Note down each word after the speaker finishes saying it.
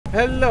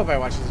Hello, everybody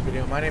watching this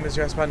video. My name is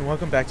Jasper, and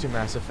welcome back to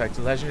Mass Effect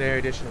Legendary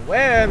Edition.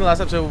 Where in the last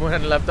episode we went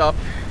and left off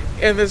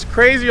in this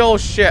crazy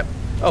old ship.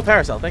 Oh,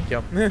 Paracel, thank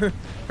you.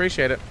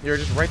 Appreciate it. You're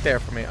just right there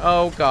for me.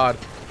 Oh god,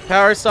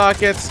 power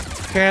sockets,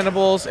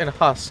 cannibals, and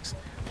husks.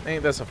 I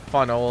think that's a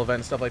fun old event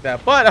and stuff like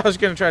that. But I was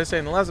gonna try to say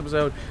in the last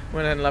episode we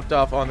went and left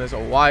off on this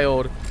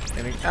wild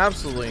and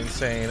absolutely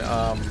insane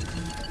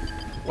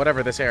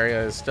whatever this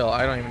area is. Still,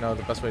 I don't even know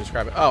the best way to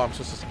describe it. Oh, I'm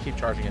supposed to keep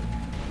charging it.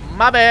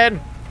 My bad.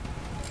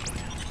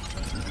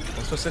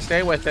 I'm supposed to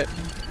stay with it.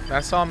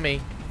 That's on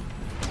me.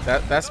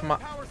 That's my.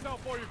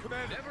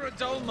 Never a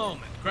dull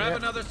moment. Grab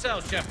another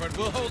cell, Shepard.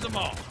 We'll hold them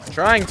all.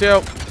 Trying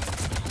to.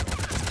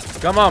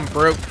 Come on,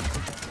 Brute.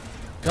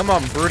 Come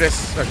on,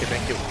 Brutus. Okay,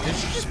 thank you. Did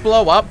you just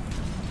blow up?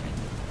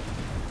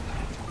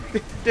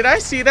 Did I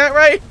see that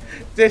right?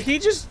 Did he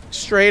just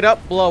straight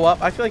up blow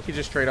up? I feel like he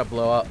just straight up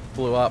blew up.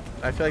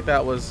 I feel like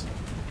that was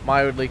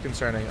mildly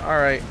concerning. All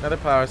right, another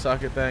power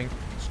socket thing.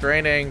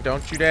 Straining.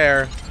 Don't you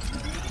dare.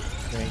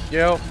 Thank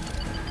you.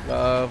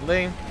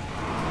 Lovely.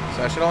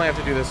 So I should only have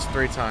to do this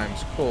 3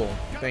 times. Cool.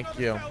 Thank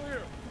you.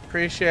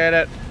 Appreciate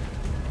it.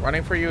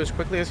 Running for you as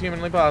quickly as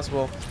humanly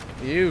possible.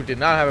 You did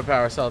not have a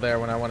power cell there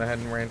when I went ahead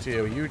and ran to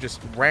you. You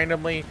just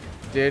randomly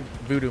did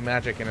voodoo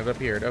magic and it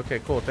appeared. Okay,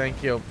 cool.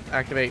 Thank you.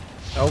 Activate.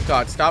 Oh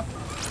god, stop.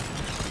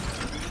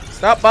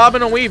 Stop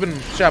bobbing and weaving,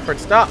 Shepard.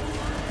 Stop.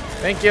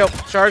 Thank you.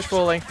 Charge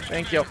fully.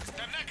 Thank you.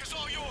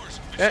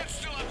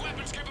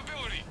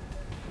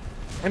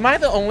 Am I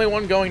the only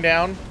one going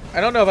down? I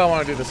don't know if I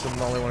want to do this. I'm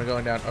the only one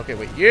going down. Okay,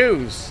 wait.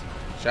 Use!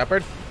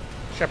 Shepard?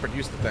 Shepard,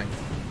 use the thing.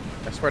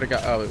 I swear to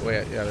God. Oh,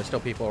 wait. Yeah, there's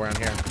still people around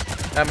here.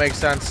 That makes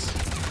sense.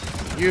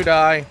 You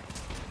die.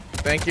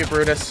 Thank you,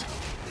 Brutus.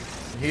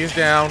 He's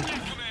down.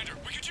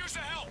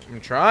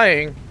 I'm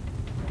trying.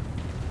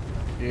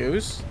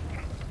 Use.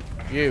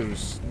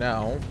 Use.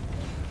 No.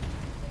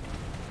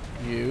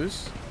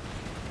 Use.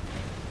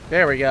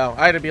 There we go.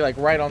 I had to be like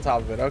right on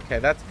top of it. Okay,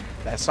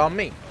 that's on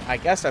me. I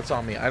guess that's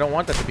on me. I don't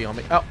want that to be on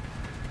me. Oh.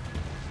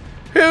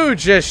 Who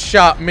just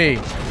shot me?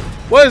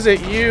 Was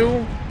it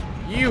you?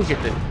 You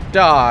get to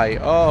die.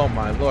 Oh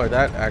my lord,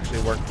 that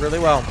actually worked really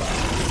well.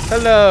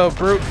 Hello,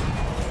 Brute.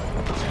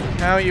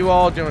 How are you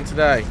all doing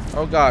today?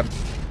 Oh god.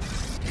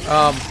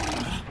 Yeah,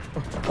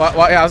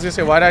 I was gonna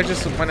say, why did I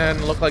just went in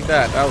and look like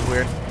that? That was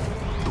weird.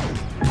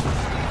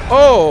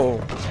 Oh,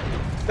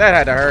 that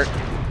had to hurt.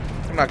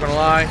 I'm not gonna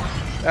lie.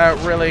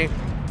 That really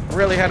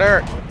had to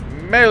hurt.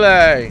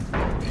 Melee.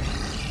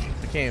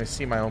 I can't even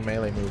see my own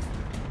melee move.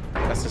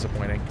 That's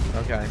disappointing.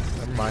 Okay,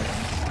 never mind.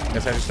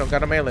 Guess I just don't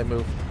got a melee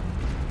move.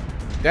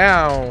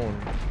 Down.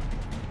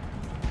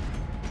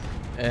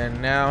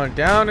 And now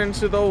down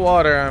into the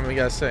water, I'm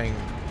guessing.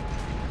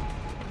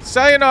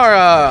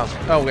 Sayonara!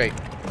 Oh, wait.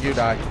 You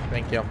die.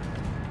 Thank you.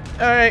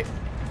 Alright.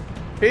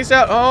 Peace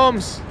out,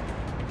 Holmes.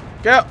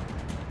 Go.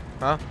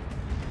 Huh?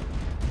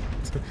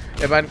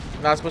 Am I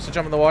not supposed to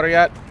jump in the water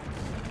yet?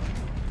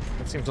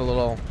 That seems a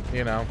little,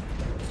 you know,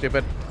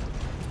 stupid.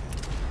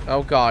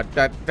 Oh god,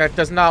 that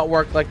does not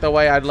work like the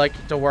way I'd like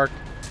it to work.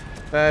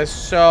 That is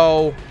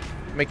so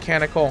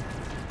mechanical.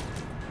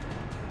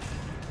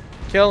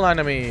 Kill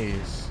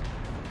enemies.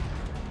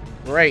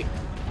 Great.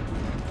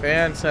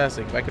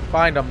 Fantastic. If I could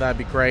find them, that'd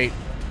be great.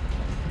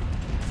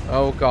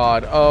 Oh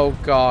god. Oh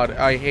god.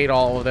 I hate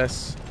all of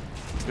this.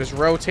 Just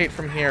rotate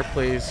from here,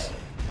 please.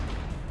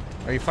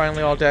 Are you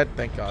finally all dead?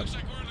 Thank god. Looks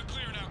like we're in the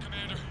clear now,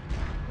 Commander.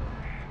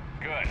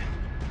 Good.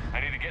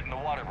 I need to get in the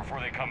water before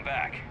they come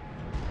back.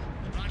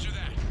 Roger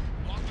that.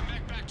 Walk the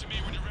mech back to me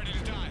when you're ready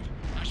to dive.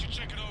 I should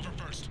check it over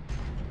first.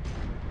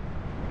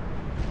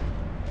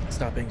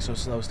 Stop being so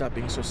slow. Stop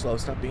being so slow.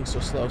 Stop being so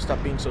slow.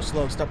 Stop being so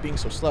slow. Stop being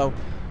so slow.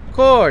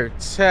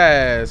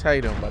 Cortez, how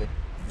you doing, buddy?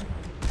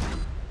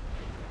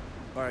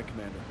 All right,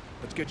 Commander.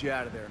 Let's get you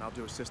out of there, and I'll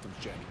do a systems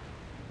check.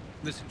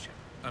 Listen, Shepard.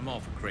 I'm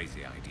all for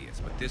crazy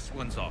ideas, but this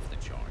one's off the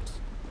charts.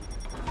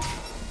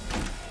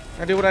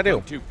 I do what I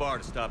do. Too far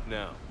to stop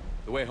now.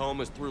 The way home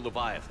is through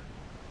Leviathan.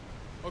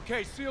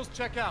 Okay, SEALs,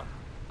 check out.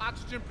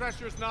 Oxygen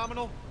pressure is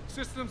nominal.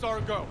 Systems are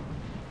a go.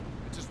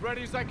 It's as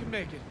ready as I can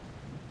make it.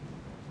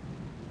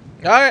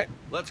 All right.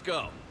 Let's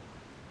go.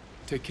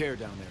 Take care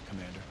down there,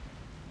 Commander.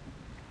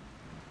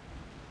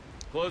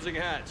 Closing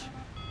hatch.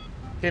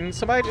 Can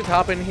somebody just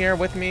hop in here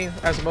with me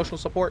as emotional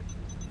support?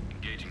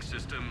 Engaging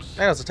systems.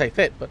 I know it's a tight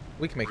fit, but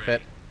we can make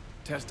fit.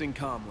 Testing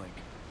comm link.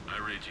 I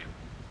read you.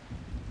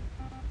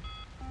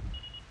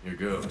 Here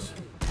goes.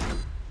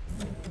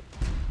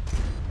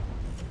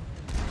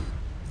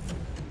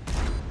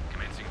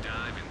 Commencing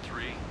dive in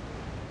 3,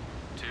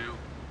 2,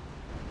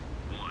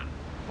 1.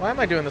 Why am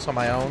I doing this on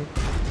my own?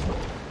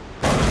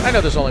 I know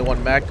there's only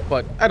one mech,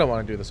 but I don't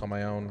want to do this on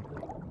my own.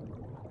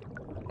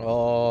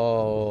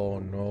 Oh,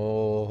 no.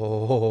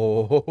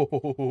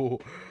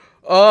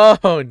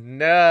 Oh,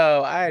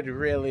 no. I'd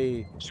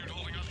really... Suit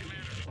holding up,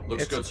 Commander.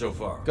 Looks It's good so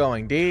far.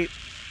 going deep.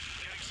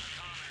 Getting some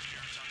comm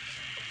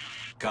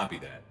here. Copy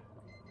that.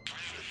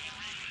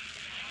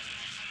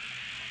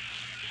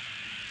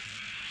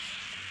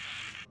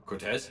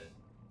 Cortez?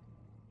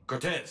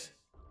 Cortez!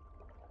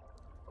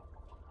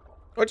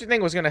 What do you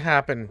think was going to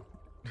happen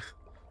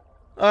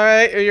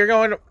Alright, you're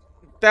going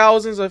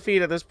thousands of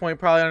feet at this point,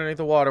 probably underneath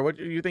the water. What,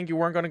 you think you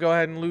weren't going to go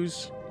ahead and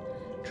lose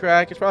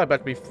track? It's probably about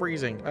to be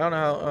freezing. I don't know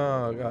how...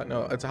 Oh, God,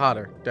 no. It's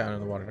hotter down in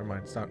the water. Never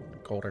mind. It's not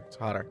colder. It's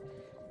hotter.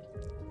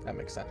 That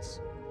makes sense.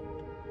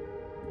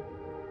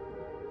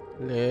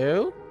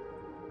 Hello?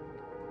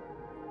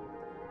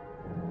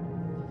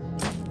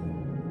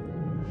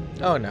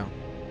 Oh, no.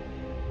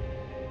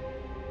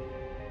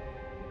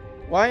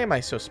 Why am I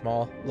so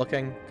small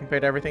looking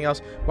compared to everything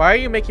else? Why are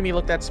you making me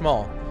look that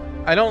small?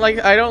 I don't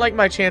like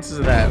my chances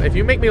of that. If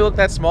you make me look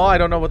that small, I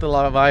don't know what the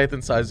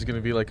Leviathan size is going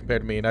to be like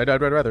compared to me, and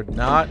I'd rather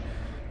not.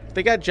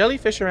 They got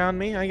jellyfish around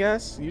me, I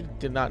guess. You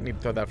did not need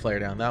to throw that flare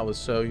down. That was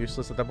so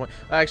useless at that point.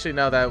 Actually,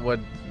 no, that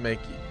would make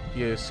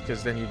use,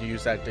 because then you'd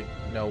use that to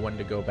know when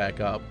to go back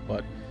up.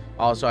 But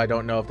also, I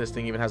don't know if this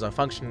thing even has a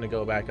function to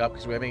go back up,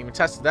 because we haven't even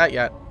tested that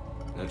yet.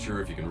 Not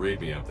sure if you can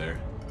read me up there.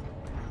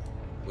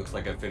 Looks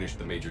like I finished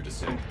the major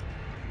descent.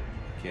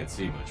 Can't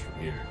see much from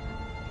here.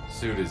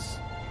 Suit is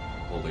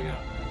holding up.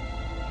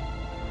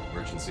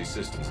 Emergency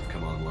systems have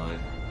come online.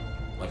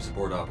 Life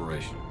support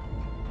operational.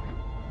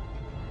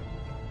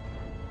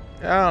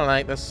 I don't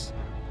like this.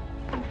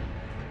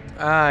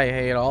 I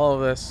hate all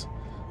of this.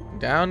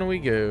 Down we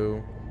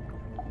go.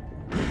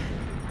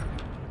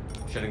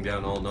 Shutting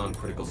down all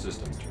non-critical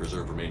systems to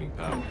preserve remaining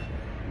power.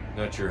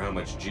 Not sure how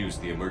much juice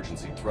the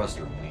emergency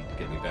thruster will need to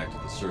get me back to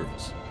the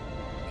surface.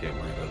 Can't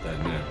worry about that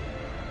now.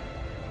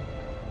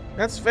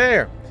 That's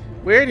fair.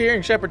 Weird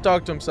hearing Shepard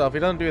talk to himself. He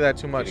doesn't do that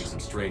too much. Getting some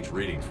strange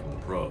readings from the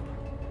probe.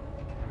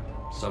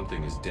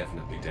 Something is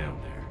definitely down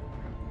there.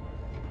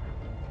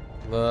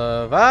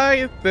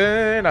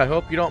 Leviathan, I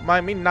hope you don't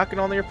mind me knocking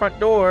on your front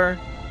door.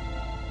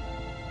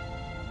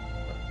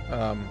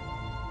 Am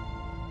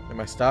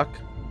I stuck?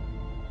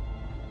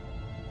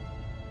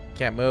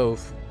 Can't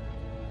move.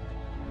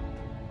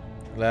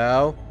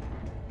 Hello?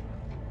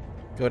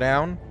 Go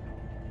down?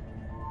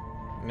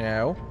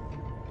 No.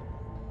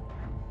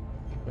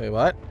 Wait,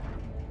 what?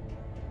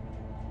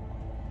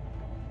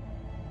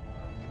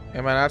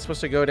 Am I not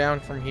supposed to go down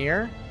from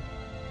here?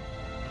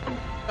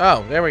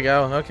 Oh, there we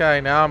go.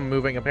 Okay, now I'm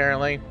moving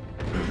apparently.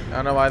 I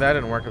don't know why that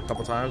didn't work a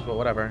couple times, but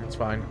whatever. It's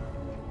fine.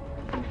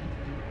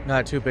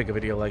 Not too big of a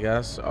deal, I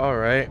guess.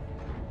 Alright.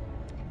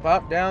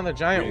 Pop down the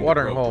giant Reading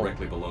watering the probe hole.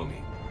 directly below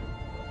me.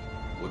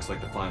 Looks like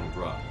the final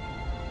drop.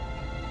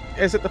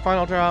 Is it the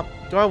final drop?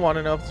 Do I want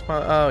to know if it's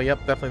final? Oh, yep,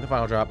 definitely the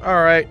final drop.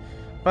 Alright.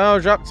 Final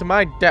drop to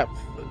my depth.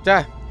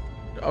 Death.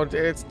 Oh,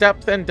 it's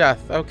depth and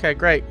death. Okay,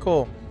 great.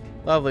 Cool.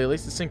 Lovely. At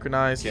least it's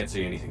synchronized. Can't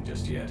see anything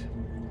just yet.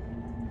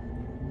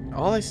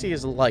 All I see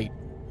is light.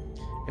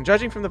 And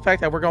judging from the fact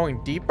that we're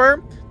going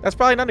deeper, that's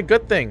probably not a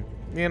good thing,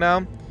 you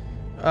know?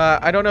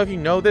 I don't know if you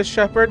know this,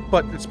 Shepard,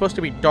 but it's supposed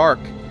to be dark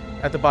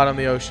at the bottom of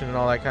the ocean and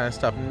all that kind of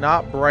stuff,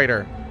 not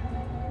brighter.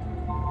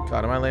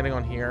 God, am I landing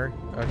on here?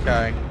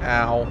 Okay.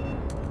 Ow.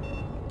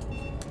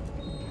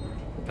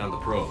 Found the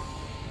probe.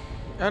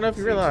 I don't know if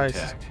you Seems realize.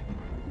 intact.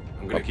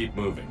 I'm gonna keep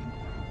moving.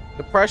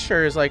 The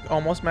pressure is like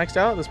almost maxed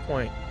out at this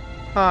point.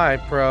 Hi,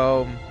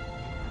 probe.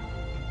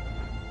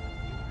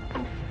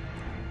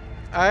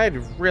 I'd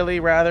really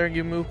rather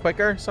you move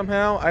quicker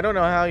somehow. I don't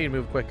know how you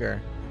move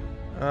quicker.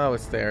 Oh,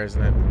 it's there,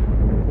 isn't it?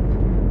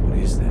 What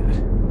is that?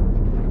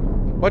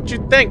 What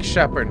you think,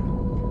 Shepard?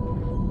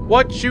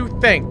 What you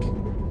think?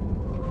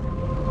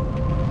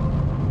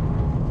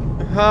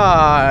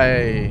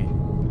 Hi.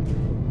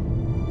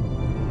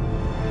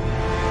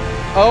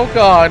 Oh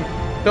God,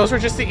 those were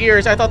just the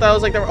ears. I thought that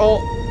was like the oh.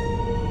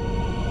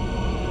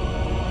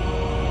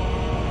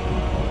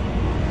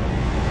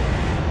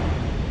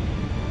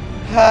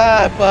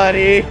 Hi,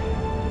 buddy.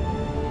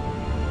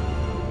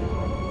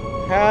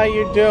 How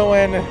you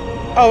doing?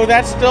 Oh,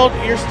 that's still,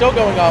 you're still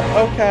going up.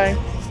 Okay.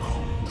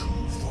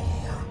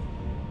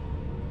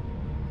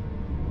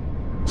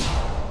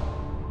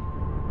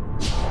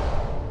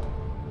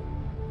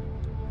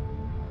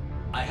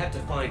 I had to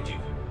find you.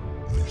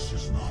 This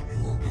is not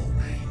your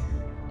domain.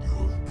 You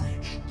have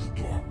breached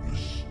the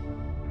darkness.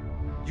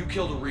 You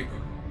killed a Reaper.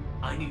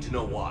 I need to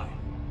know why.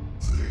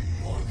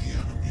 They are the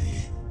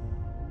enemy.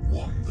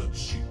 One that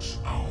seeks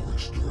our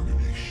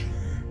extermination.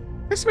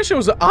 This mission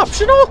was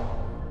optional?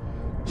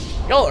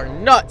 Y'all are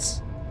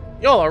nuts.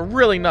 Y'all are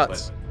really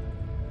nuts.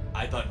 But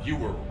I thought you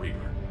were a Reaper.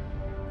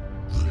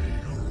 They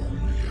are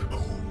only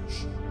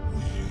echoes.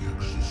 We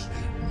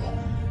existed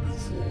long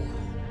before.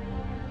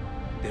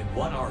 Then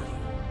what are you?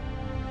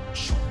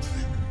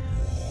 Something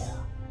more.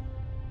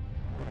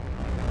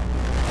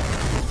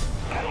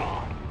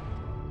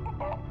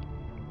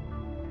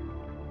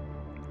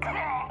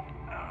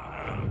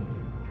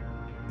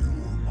 Your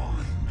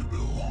mind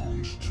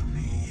belongs to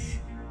me.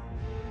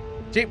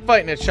 Keep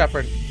fighting it,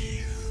 Shepard.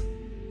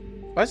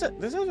 Why is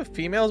it? This is a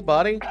female's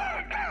body?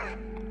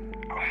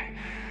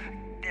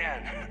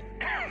 Dan.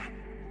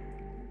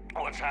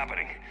 What's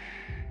happening?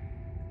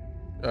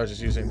 I was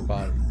just using the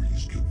body.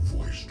 Memories give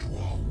voice to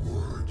our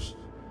words.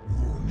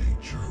 Your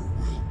nature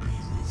will be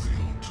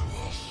revealed to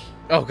us.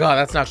 Oh God,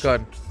 that's not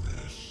good.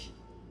 This.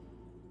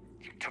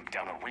 You took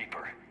down a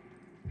Reaper.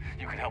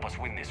 You can help us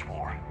win this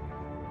war.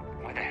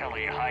 Why the hell are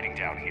you hiding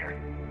down here?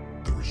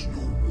 There is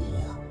no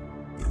war.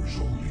 There is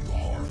only the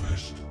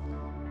harvest.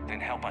 Then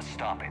help us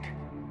stop it.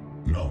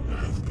 None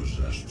have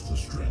possessed the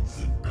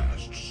strength in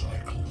past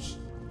cycles.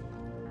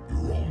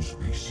 Your own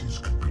species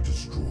could be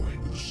destroyed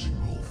with a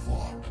single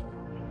thought.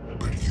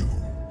 But you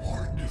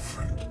are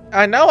different.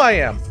 I know I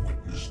am. I've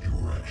witnessed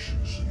your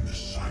actions in this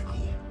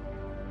cycle.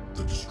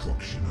 The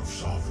destruction of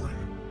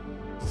Sovereign,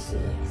 the fall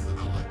of the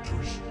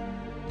Collectors.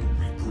 The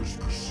Reapers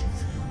perceive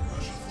you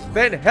as a threat.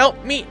 Then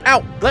help me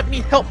out. Let me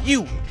help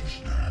you.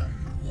 Understand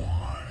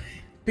why.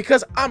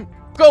 Because I'm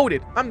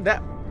goated. I'm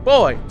that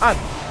boy. I'm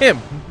him.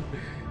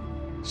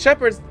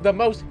 Shepard's the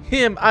most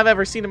him I've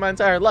ever seen in my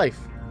entire life.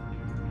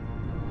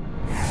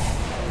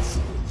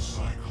 Before the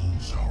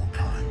cycles, our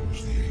kind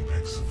was the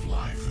apex of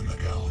life in the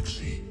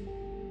galaxy.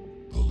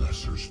 The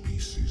lesser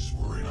species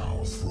were in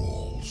our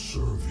thrall,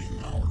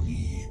 serving our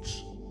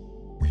needs.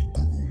 We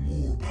grew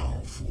more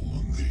powerful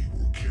and they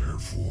were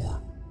cared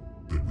for,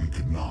 but we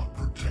could not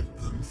protect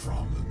them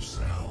from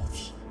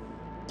themselves.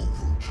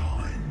 Over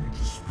time,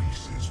 the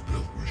species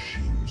built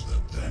machines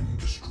that then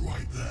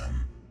destroyed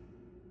them.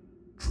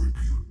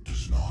 Tribute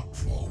does not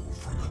flow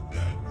from a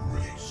dead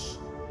race.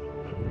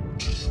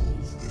 To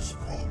solve this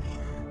problem,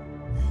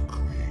 we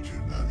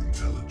created an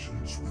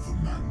intelligence with a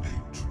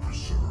mandate to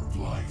preserve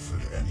life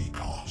at any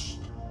cost.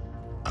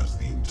 As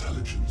the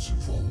intelligence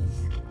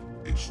evolved,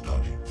 it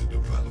studied the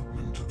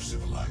development of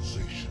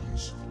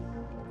civilizations.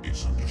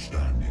 Its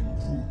understanding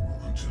grew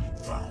until it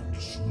found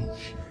a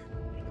solution.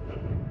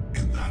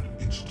 In that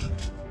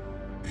instant,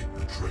 it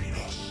betrayed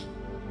us.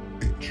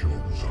 It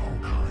chose our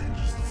kind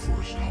as the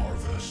first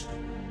harvest.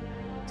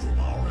 From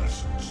our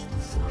essence, the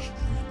first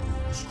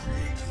Reaper was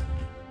created.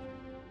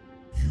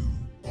 You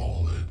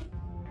call it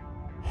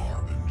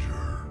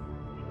Harbinger.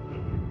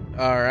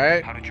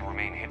 Alright. How did you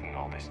remain hidden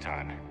all this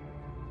time?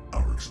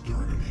 Our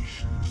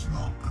extermination is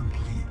not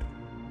complete.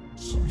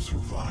 Some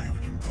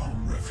survived and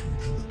found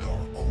refuge in the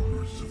dark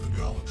corners of the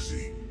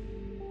galaxy.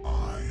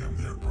 I am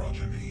their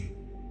progeny.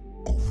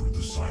 Over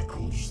the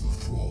cycles,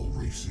 the thrall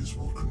races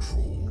were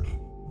controlled,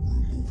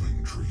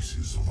 removing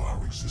traces of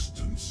our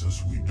existence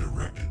as we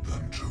directed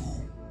them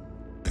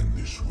to. In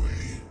this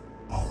way,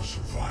 our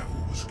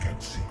survival was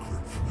kept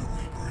secret from the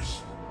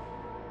Reapers.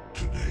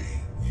 Today,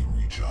 we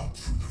reach out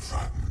through the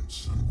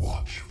fragments and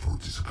watch for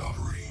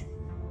discovery.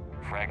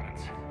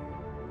 Fragments?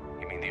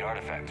 You mean the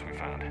artifacts we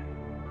found?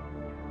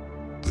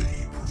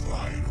 They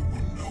provide a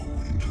window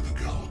into the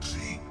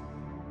galaxy.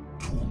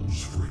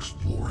 Tools for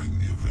exploring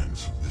the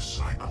events of this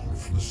cycle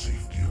from the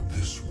safety of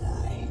this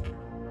world.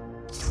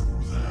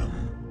 Through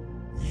them,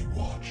 we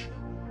watch,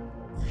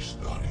 we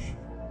study,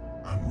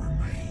 and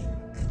remain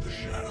in the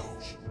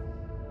shadows.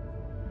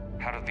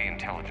 How did the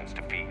intelligence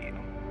defeat you?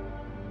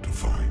 To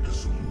find a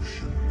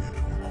solution,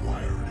 it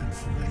required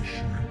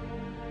information.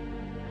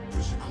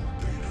 Physical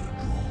data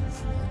drawn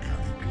from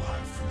organic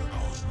life in the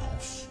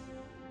cosmos.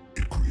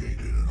 It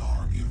created an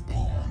army of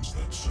pawns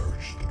that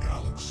searched the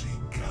galaxy,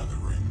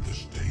 gathering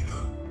this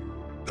data.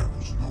 There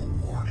was no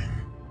warning.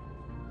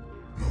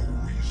 No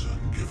reason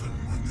given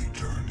when they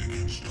turned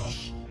against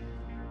us.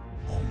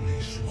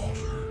 Only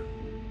slaughter.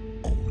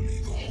 Only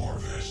the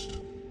harvest.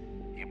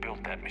 You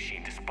built that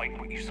machine despite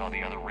what you saw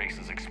the other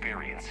races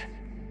experience.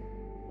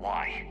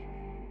 Why?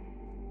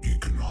 You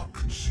cannot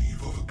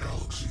conceive of a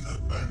galaxy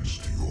that bends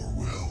to your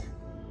will.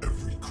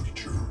 Every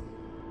creature,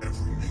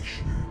 every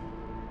nation,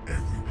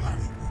 every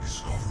planet we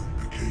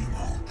discovered became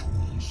our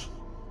tools.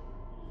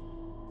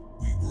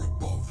 We were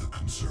above the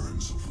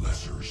concerns of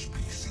lesser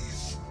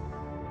species.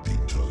 The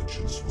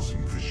intelligence was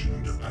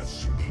envisioned as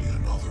simply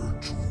another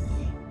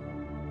tool.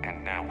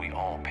 And now we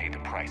all pay the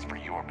price for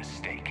your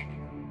mistake.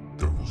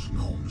 There was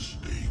no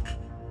mistake.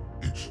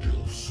 It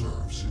still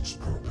serves its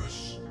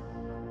purpose.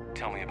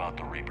 Tell me about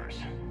the Reapers.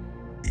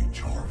 Each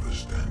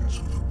harvest ends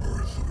with the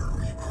birth of a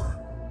Reaper.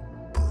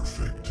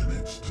 Perfect in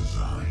its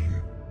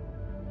design.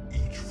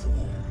 Each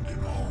formed in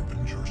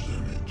Harbinger's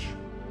image.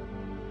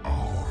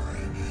 Our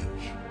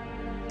image.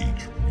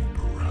 Each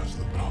Reaper has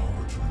the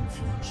power to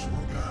influence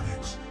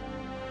organics.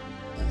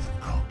 Over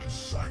countless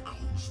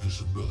cycles,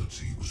 this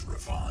ability was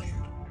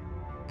refined,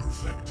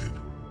 perfected,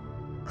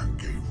 and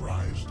gave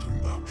rise to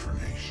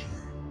indoctrination.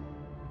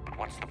 But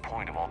what's the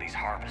point of all these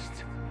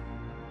harvests?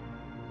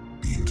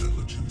 The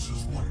intelligence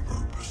has one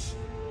purpose.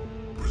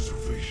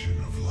 Preservation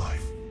of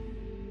life.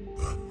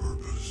 That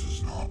purpose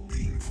is not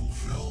being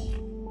fulfilled.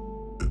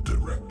 It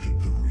directed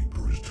the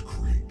Reapers to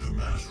create the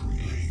mass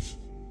relays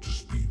to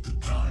speed the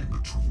time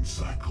between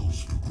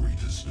cycles for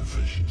greatest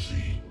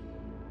efficiency.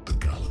 The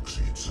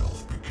galaxy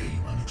itself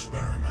became an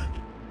experiment.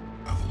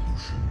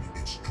 Evolution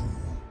its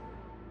tool.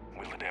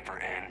 Will it ever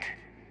end?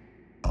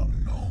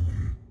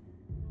 Unknown.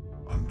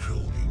 Until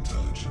the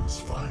intelligence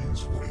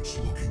finds what it's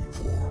looking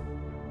for,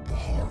 the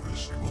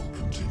harvest will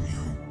continue.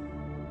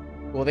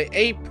 Well, the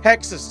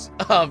apex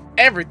of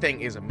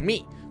everything is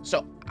me.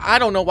 So I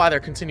don't know why they're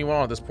continuing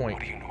on at this point.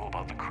 What do you know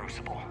about the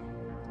Crucible?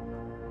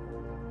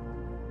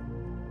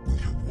 We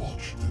have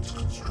watched its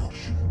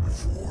construction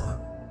before.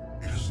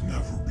 It has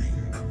never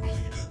been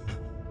completed.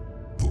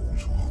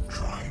 Those who have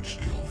tried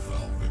still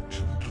fell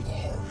victim to the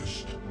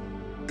harvest.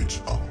 Its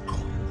outcome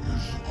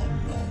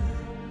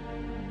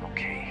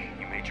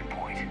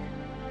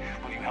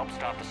help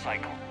stop the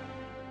cycle.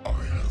 I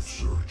have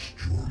searched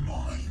your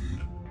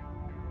mind.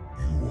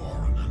 You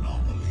are an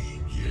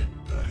anomaly, yet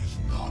that is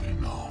not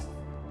enough.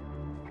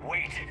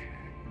 Wait!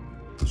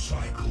 The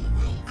cycle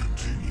will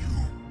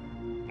continue.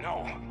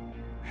 No!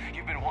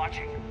 You've been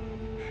watching.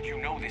 You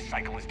know this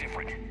cycle is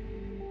different.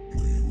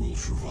 We will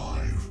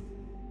survive.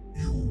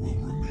 You will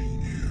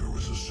remain here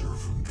as a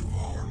servant of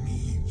our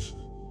needs.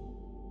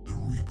 The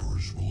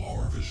Reapers will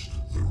harvest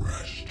the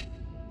rest.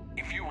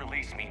 If you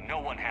release me, no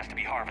one has to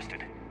be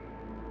harvested.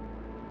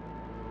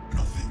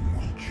 Nothing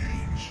will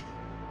change.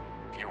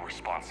 You're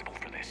responsible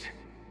for this.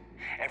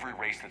 Every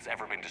race that's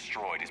ever been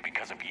destroyed is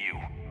because of you.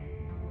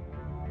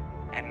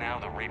 And now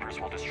the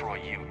Reapers will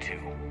destroy you too.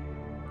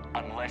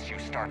 Unless you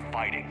start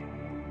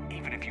fighting.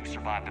 Even if you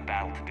survive the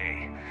battle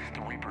today,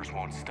 the Reapers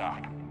won't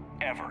stop.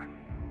 Ever.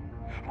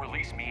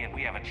 Release me and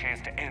we have a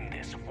chance to end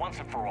this, once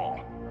and for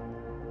all.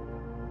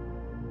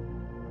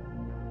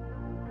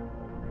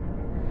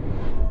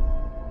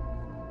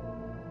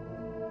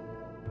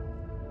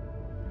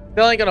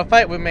 They're only gonna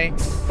fight with me,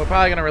 but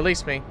probably gonna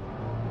release me.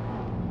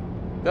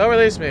 They'll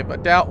release me,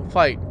 but doubt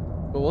fight.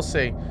 But we'll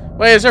see.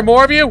 Wait, is there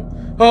more of you?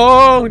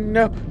 Oh,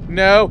 no,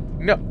 no,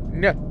 no,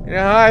 no.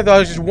 No, I thought it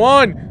was just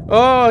one.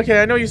 Oh,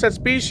 okay, I know you said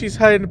species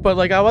heightened, but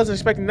like I wasn't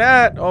expecting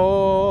that.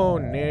 Oh,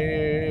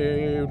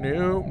 no,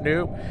 no,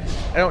 no.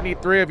 I don't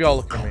need three of y'all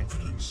looking at me.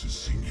 Confidence is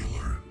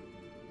singular.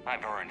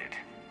 I've earned it.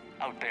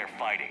 Out there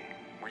fighting,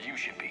 where you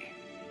should be.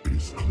 It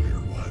is clear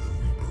why the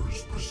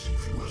Reapers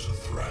perceive you as a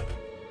threat.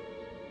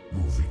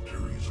 Your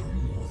victories are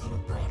more than a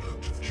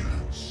product of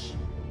chance.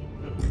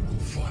 We will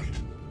fight,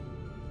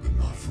 but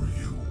not for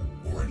you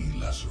or any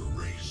lesser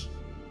race.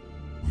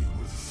 We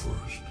were the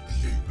first,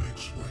 the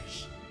Apex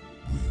race.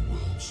 We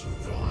will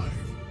survive.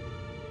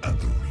 And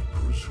the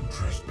Reapers who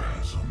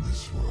trespass on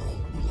this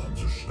world will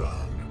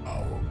understand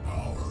our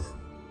power.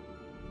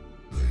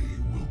 They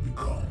will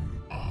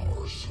become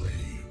our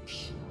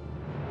slaves.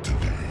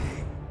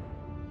 Today,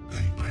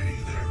 they pay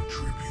their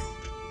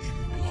tribute in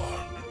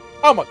blood.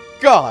 I'm a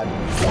god.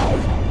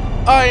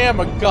 I am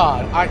a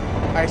god.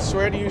 I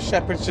swear to you,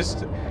 Shepard's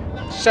just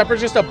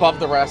above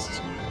the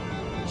rest.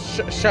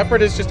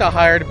 Shepard is just a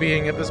hired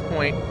being at this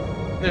point.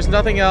 There's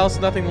nothing else,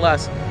 nothing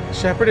less.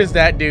 Shepard is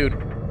that dude.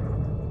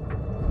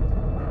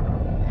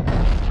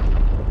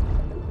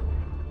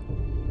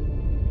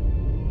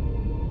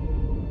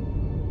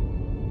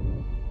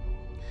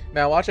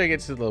 Now watch I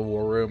get to the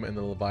war room and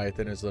the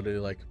Leviathan is literally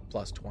like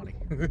plus 20.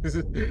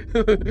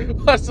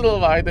 Watch the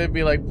Leviathan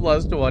be like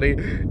plus 20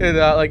 and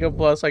not like a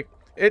plus like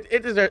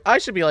it deserves. I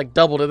should be like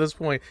doubled at this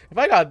point. If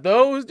I got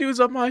those dudes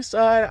on my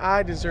side,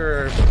 I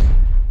deserve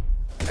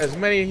as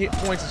many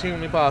points as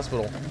humanly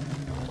possible.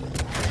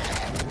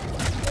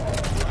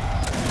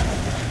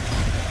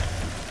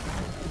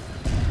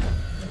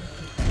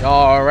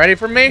 Y'all ready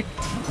for me?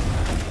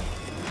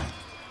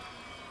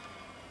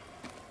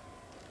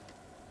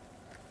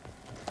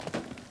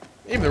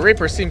 Even the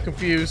Reapers seem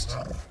confused.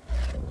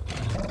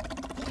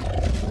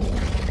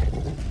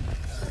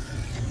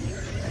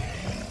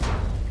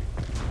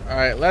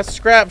 Alright, let's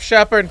scrap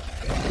Shepard.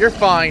 You're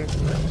fine.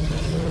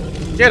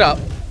 Get up.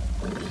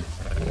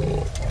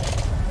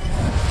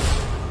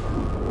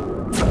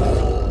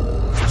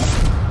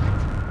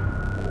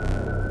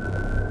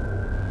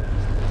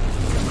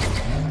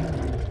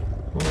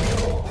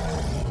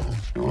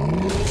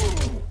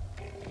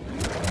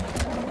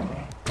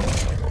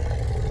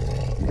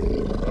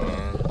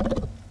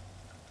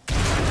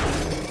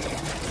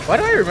 Why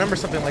do I remember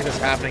something like this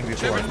happening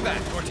before? Shepard's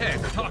back. Cortez,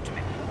 talk to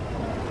me.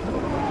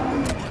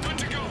 We're good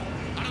to go.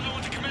 I don't know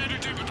what the commander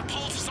did, but the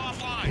pulse is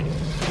offline.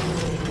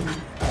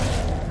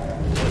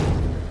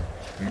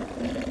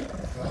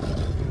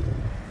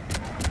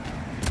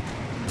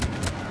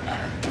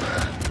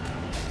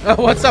 Oh,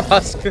 what's up,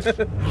 Husk?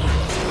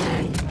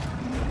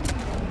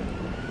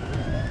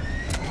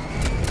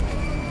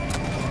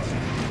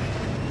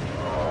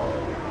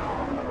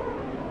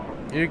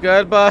 You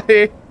good,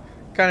 buddy?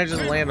 Kind of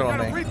just landed on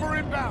me. Reaper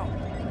inbound.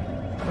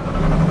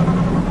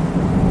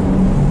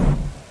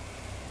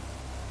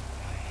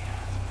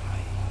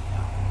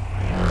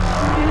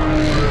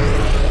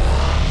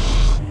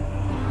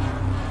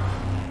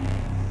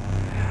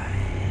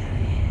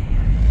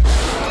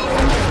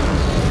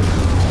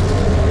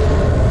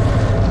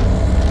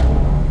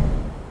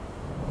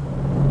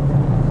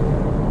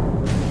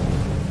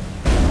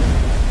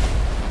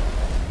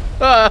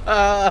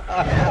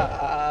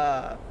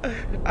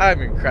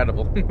 I'm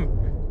incredible.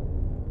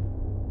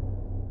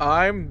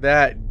 I'm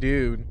that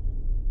dude.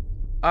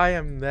 I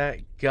am that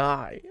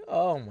guy.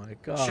 Oh my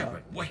god.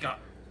 Shepard, wake up.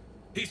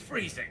 He's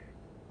freezing.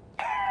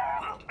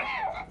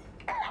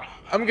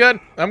 I'm good.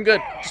 I'm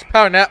good. Just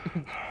power nap.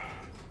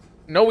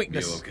 No You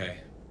weakness.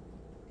 okay?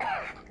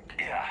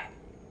 Yeah,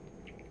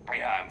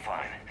 I'm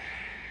fine.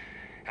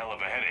 Hell of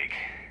a headache.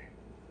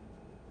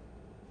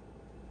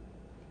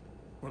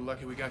 We're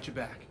lucky we got you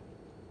back.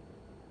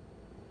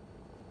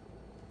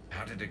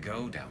 How did it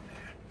go down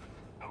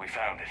there? We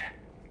found it.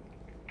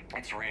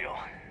 It's real.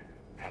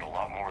 And a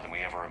lot more than we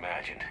ever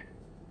imagined.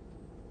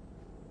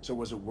 So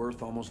was it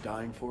worth almost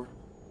dying for?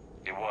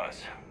 It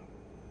was.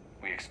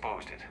 We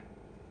exposed it.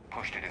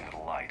 Pushed it into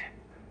the light.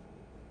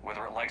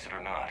 Whether it likes it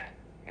or not,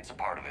 it's a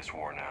part of this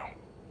war now.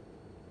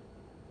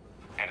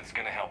 And it's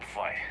gonna help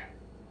fight.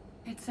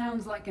 It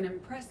sounds like an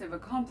impressive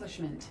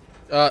accomplishment.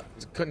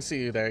 Couldn't see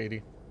you there,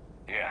 Edie.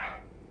 Yeah.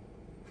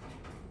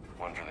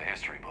 One for the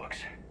history books.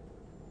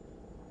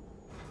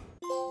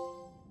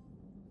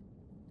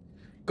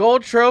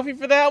 Gold trophy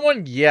for that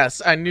one?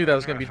 Yes, I knew that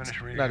was gonna be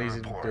not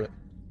easy to do it.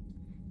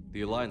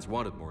 The Alliance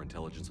wanted more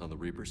intelligence on the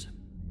Reapers.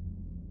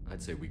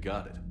 I'd say we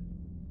got it.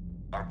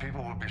 Our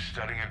people will be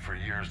studying it for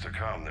years to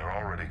come. They're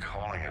already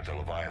calling it the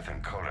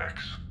Leviathan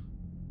Codex.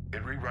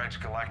 It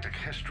rewrites galactic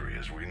history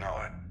as we know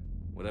it.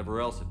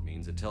 Whatever else it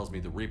means, it tells me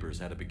the Reapers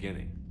had a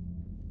beginning.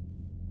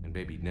 And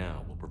maybe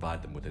now we'll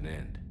provide them with an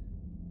end.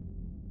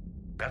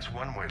 That's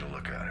one way to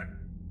look at it.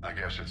 I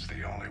guess it's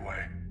the only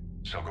way.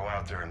 So go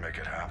out there and make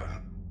it happen.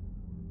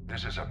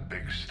 This is a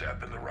big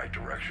step in the right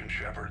direction,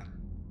 Shepard.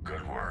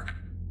 Good work.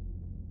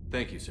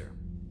 Thank you, sir.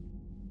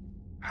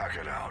 Hack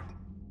it out.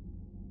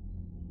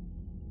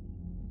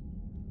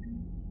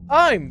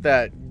 I'm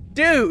that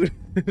dude!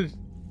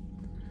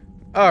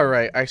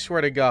 Alright, I swear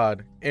to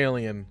God.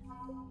 Alien.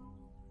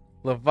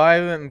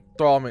 Leviathan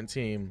Enthrallment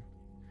Team.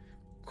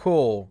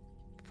 Cool.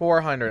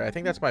 400. I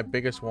think that's my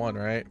biggest one,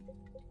 right?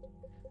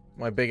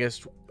 My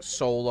biggest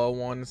solo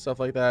one and stuff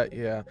like that.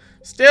 Yeah.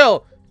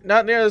 Still,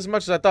 not near as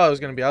much as I thought it was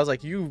going to be. I was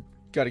like, you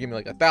got to give me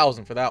like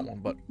 1,000 for that one,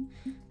 but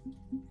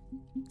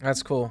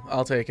that's cool.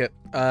 I'll take it.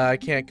 I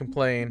can't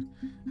complain.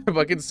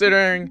 But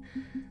considering,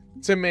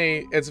 to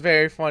me, it's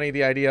very funny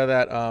the idea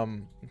that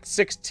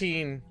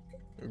 16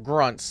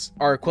 grunts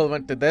are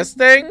equivalent to this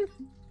thing.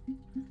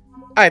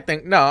 I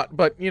think not,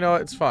 but you know,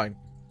 it's fine.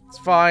 It's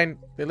fine.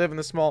 They live in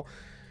the small.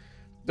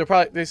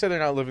 They said they're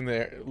not leaving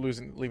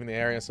the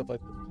area and stuff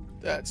like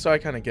that, so I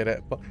kind of get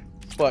it.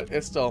 But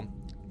it's still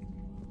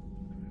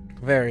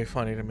very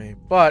funny to me.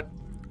 But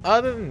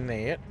other than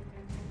that,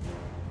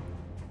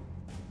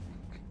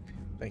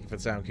 thank you for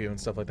the sound cue and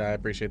stuff like that. I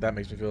appreciate that.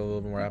 Makes me feel a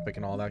little bit more epic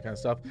and all that kind of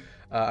stuff.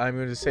 I'm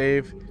going to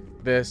save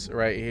this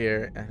right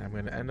here, and I'm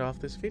going to end off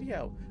this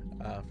video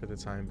for the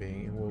time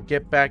being. And we'll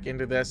get back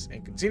into this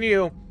and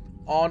continue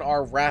on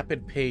our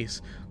rapid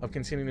pace of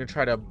continuing to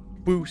try to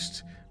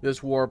boost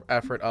this warp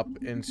effort up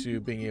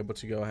into being able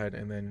to go ahead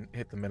and then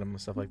hit the minimum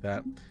and stuff like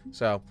that.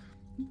 So,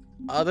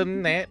 other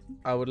than that,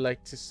 I would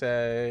like to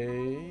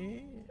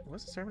say,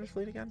 what's the Service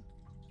Fleet again?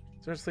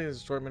 Service Fleet is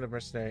assortment of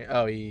mercenary.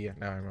 Oh yeah,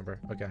 now I remember.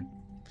 Okay.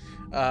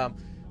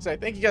 So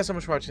thank you guys so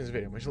much for watching this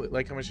video. Make sure to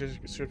like, comment, share,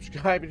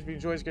 subscribe if you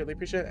enjoyed. It's greatly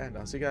appreciated, and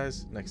I'll see you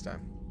guys next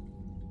time.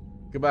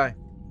 Goodbye.